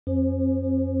Take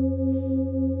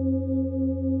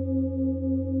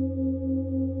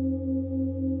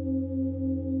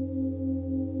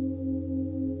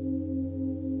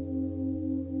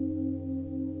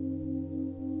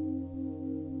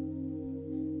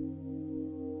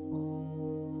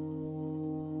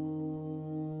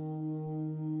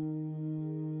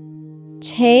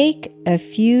a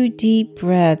few deep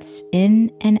breaths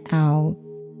in and out.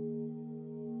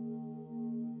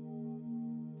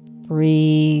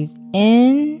 Breathe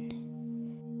in.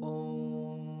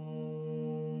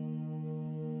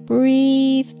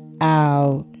 Breathe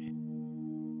out.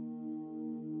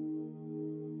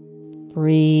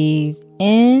 Breathe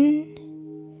in.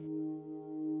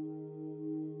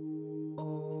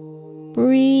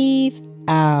 Breathe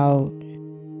out.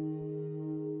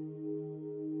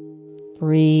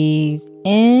 Breathe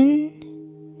in.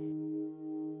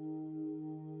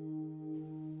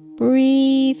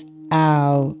 Breathe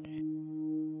out.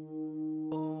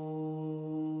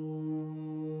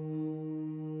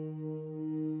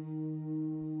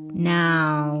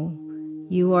 Now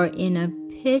you are in a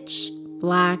pitch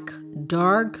black,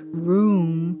 dark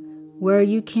room where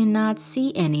you cannot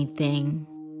see anything.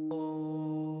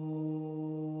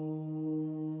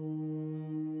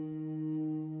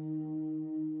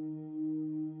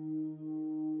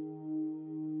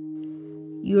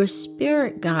 Your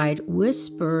spirit guide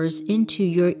whispers into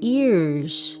your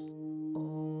ears.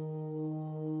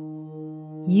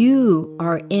 You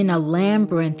are in a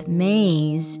labyrinth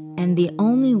maze, and the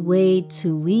only way to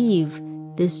leave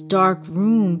this dark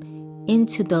room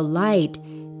into the light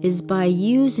is by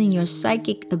using your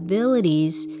psychic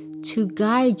abilities to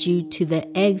guide you to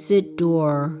the exit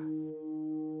door.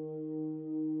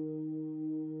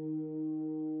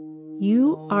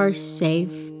 You are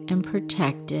safe and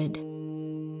protected.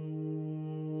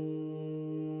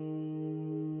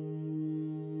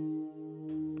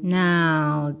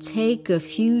 Now take a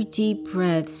few deep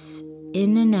breaths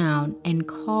in and out and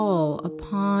call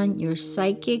upon your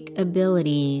psychic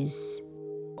abilities.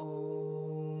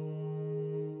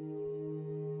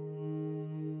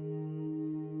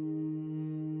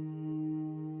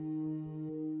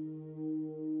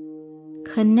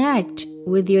 Connect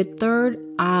with your third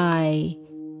eye.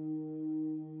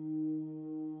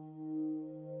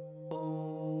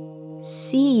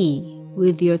 See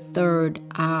with your third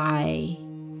eye.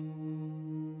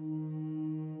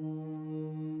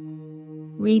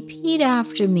 Repeat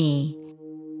after me.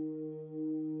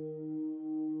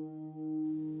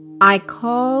 I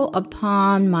call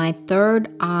upon my third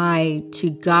eye to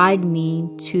guide me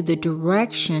to the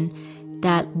direction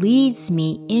that leads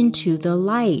me into the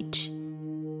light.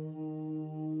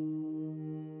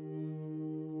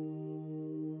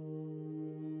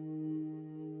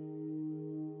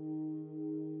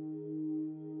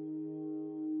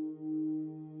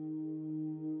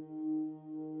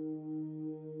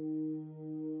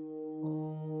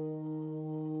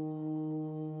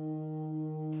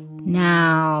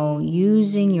 Now,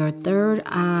 using your third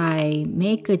eye,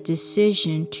 make a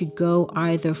decision to go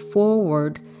either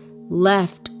forward,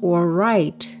 left, or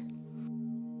right.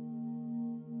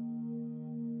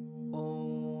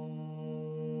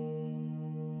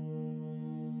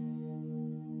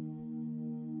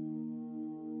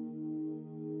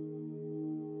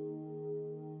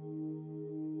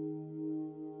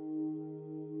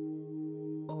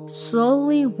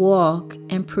 Slowly walk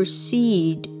and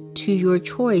proceed to your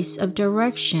choice of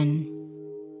direction.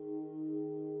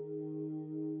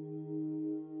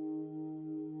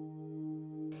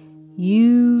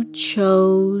 You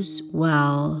chose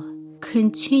well.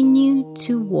 Continue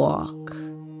to walk.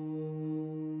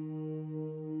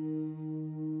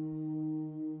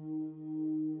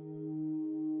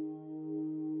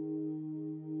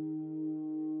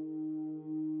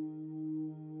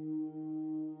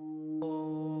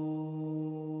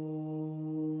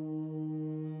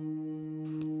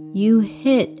 You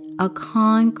hit a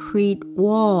concrete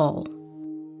wall.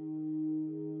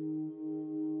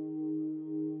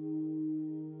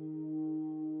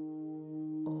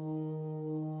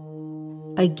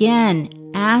 Again,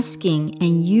 asking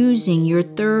and using your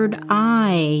third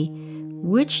eye,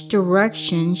 which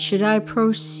direction should I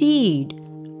proceed?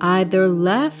 Either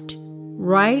left,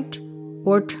 right,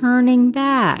 or turning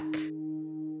back?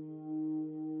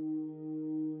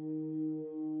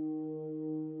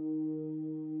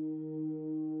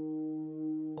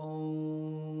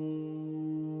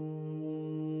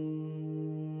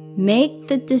 Make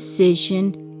the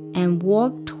decision and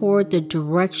walk toward the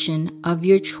direction of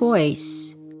your choice.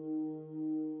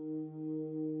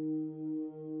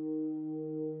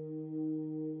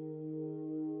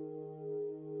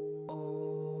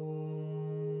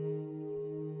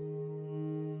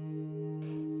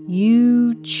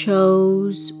 You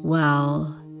chose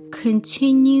well.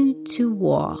 Continue to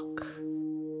walk.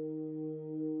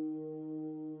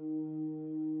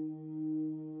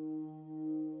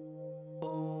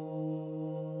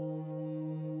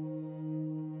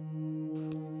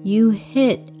 You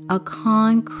hit a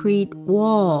concrete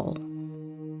wall.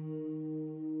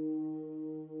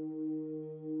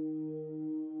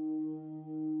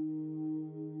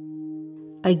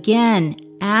 Again,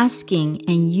 asking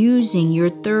and using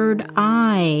your third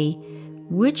eye,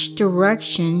 which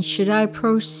direction should I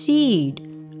proceed?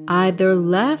 Either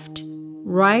left,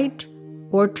 right,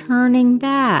 or turning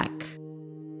back?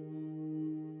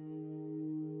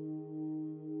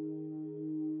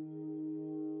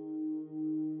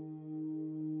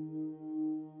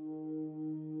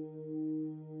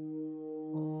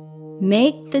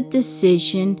 Make the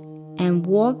decision and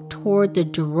walk toward the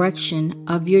direction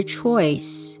of your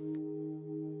choice.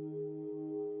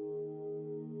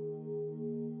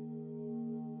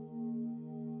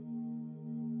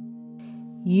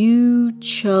 You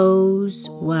chose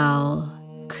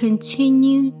well.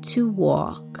 Continue to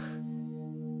walk.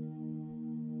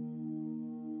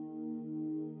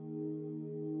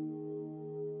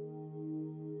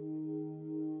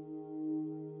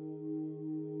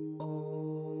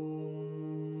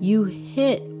 You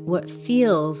hit what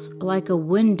feels like a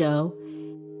window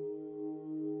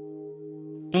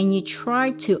and you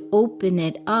try to open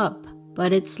it up,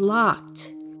 but it's locked.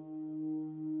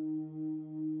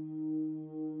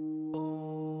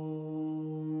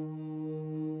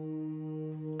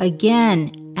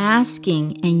 Again,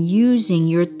 asking and using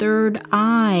your third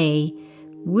eye,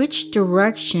 which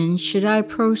direction should I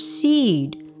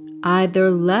proceed?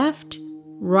 Either left,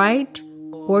 right,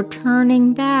 or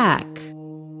turning back?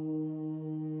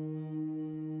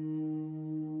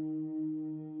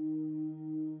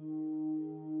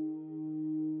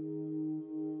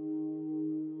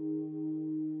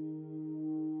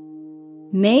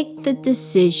 Make the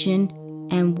decision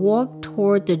and walk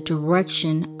toward the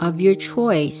direction of your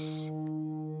choice.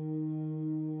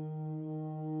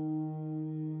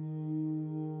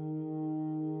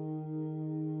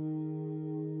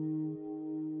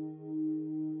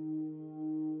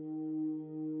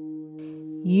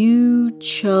 You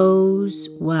chose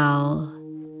well.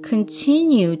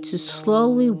 Continue to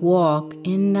slowly walk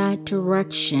in that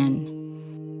direction.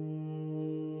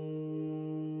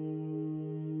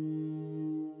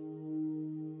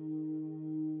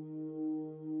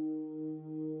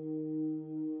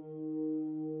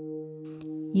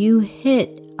 You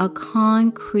hit a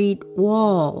concrete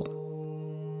wall.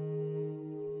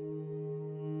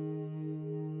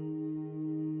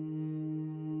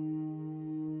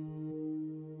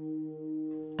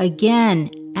 Again,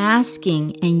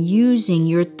 asking and using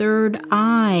your third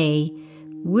eye,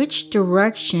 which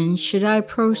direction should I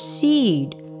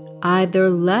proceed? Either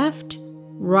left,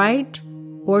 right,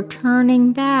 or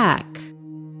turning back?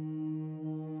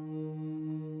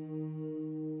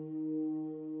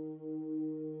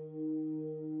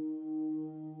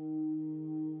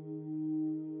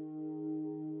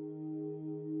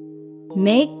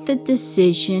 Make the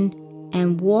decision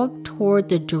and walk toward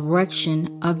the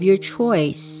direction of your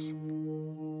choice.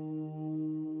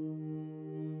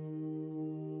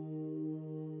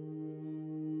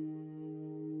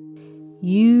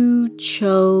 You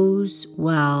chose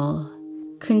well.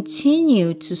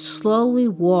 Continue to slowly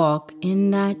walk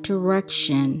in that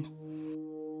direction.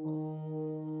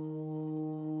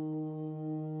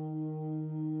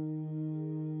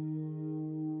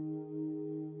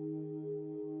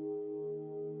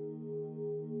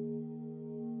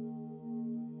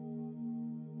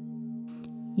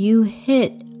 You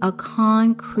hit a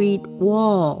concrete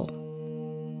wall.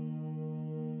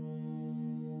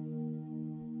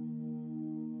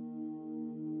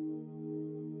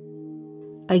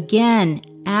 Again,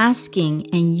 asking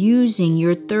and using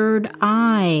your third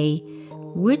eye,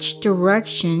 which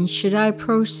direction should I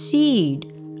proceed?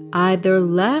 Either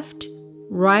left,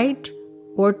 right,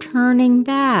 or turning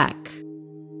back?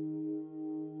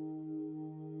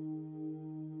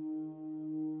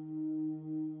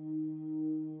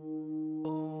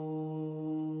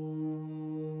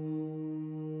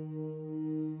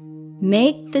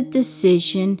 Make the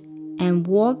decision and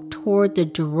walk toward the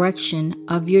direction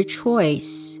of your choice.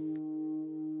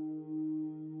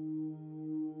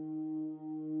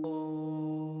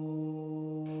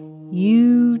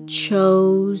 You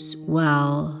chose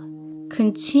well.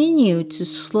 Continue to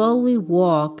slowly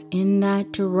walk in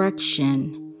that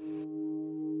direction.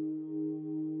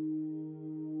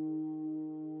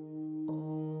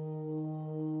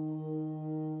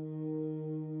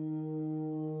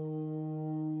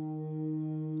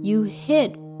 You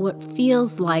hit what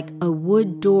feels like a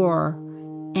wood door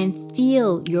and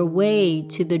feel your way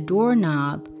to the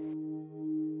doorknob.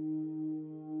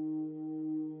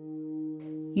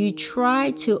 You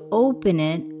try to open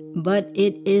it, but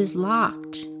it is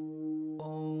locked.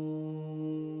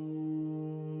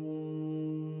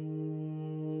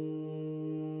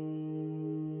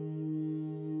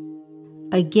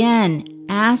 Again,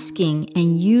 asking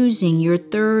and using your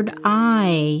third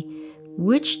eye,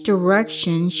 which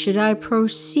direction should I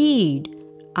proceed,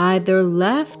 either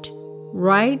left,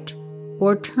 right,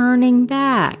 or turning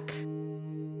back?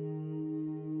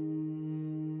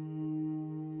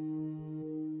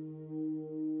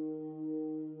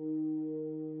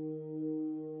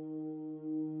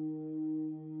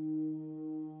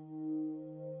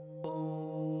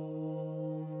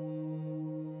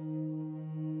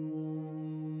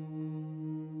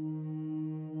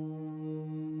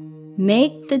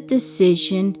 Make the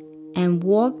decision and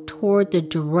walk toward the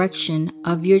direction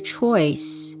of your choice.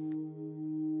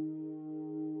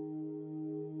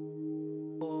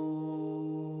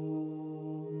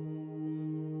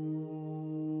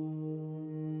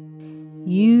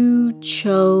 You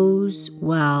chose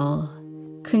well.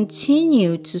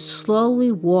 Continue to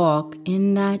slowly walk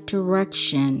in that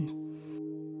direction.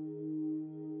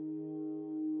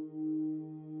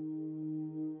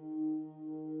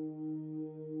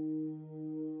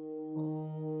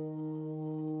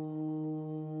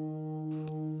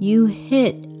 You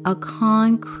hit a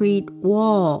concrete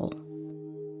wall.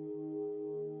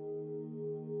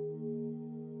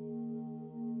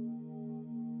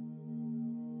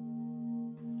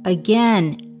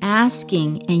 Again,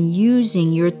 asking and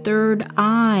using your third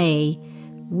eye,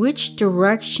 which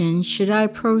direction should I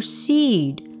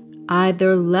proceed,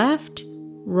 either left,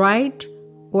 right,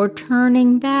 or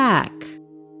turning back?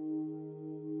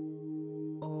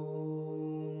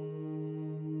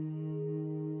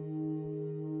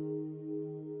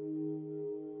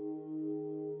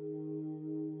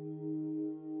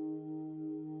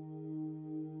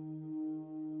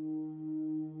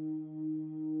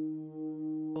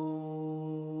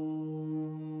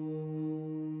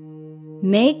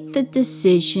 Make the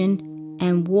decision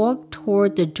and walk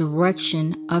toward the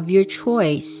direction of your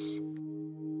choice.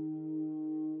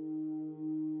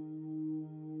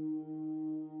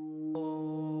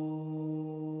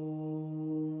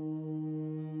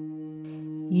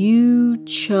 You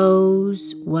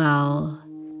chose well.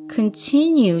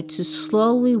 Continue to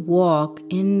slowly walk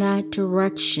in that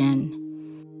direction.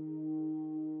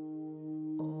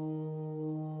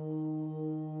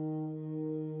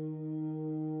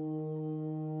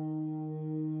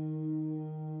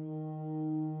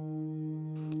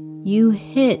 You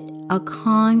hit a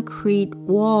concrete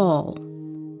wall.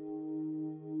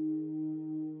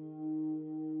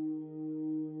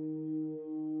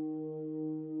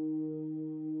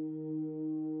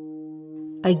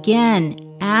 Again,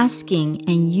 asking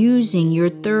and using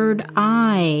your third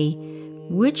eye,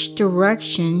 which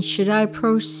direction should I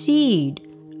proceed,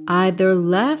 either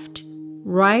left,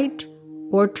 right,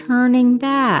 or turning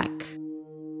back?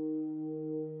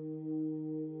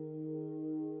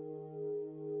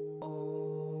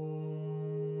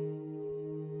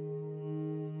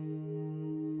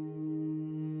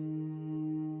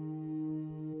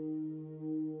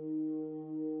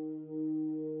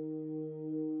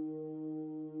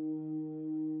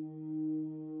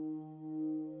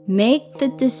 Make the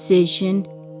decision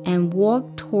and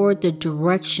walk toward the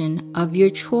direction of your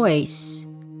choice.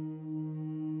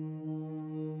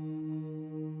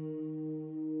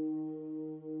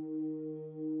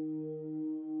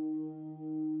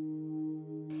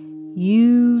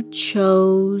 You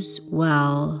chose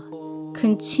well.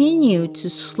 Continue to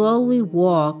slowly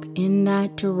walk in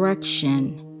that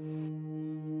direction.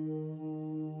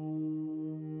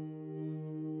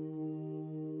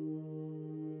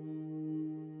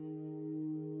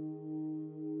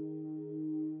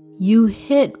 You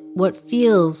hit what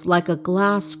feels like a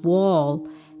glass wall,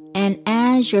 and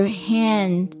as your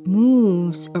hand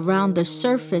moves around the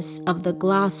surface of the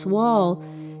glass wall,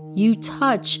 you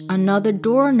touch another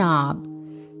doorknob.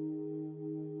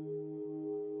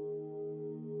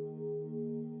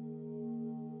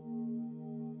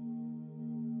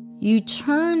 You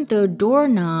turn the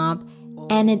doorknob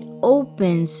and it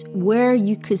opens where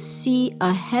you could see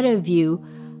ahead of you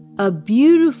a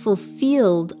beautiful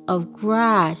field of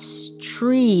grass,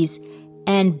 trees,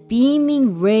 and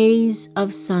beaming rays of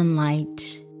sunlight.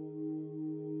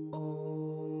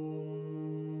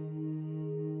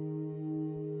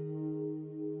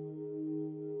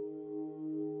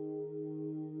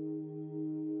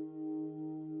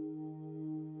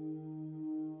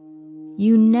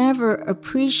 You never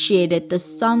appreciated the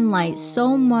sunlight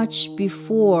so much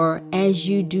before as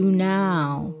you do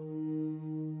now.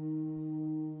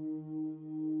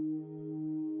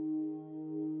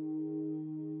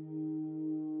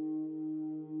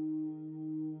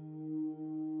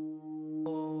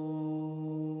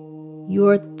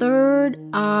 Your third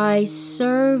eye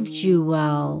served you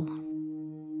well.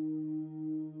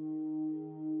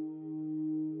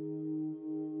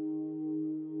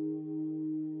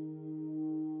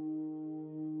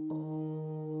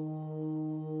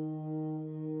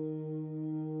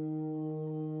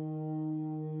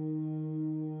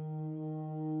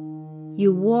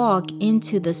 You walk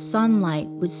into the sunlight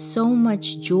with so much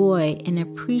joy and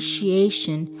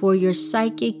appreciation for your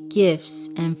psychic gifts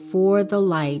and for the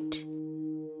light.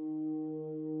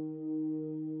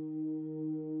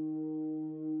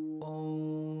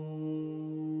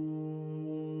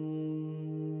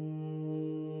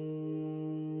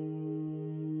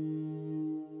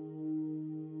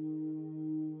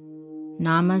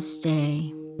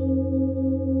 Namaste.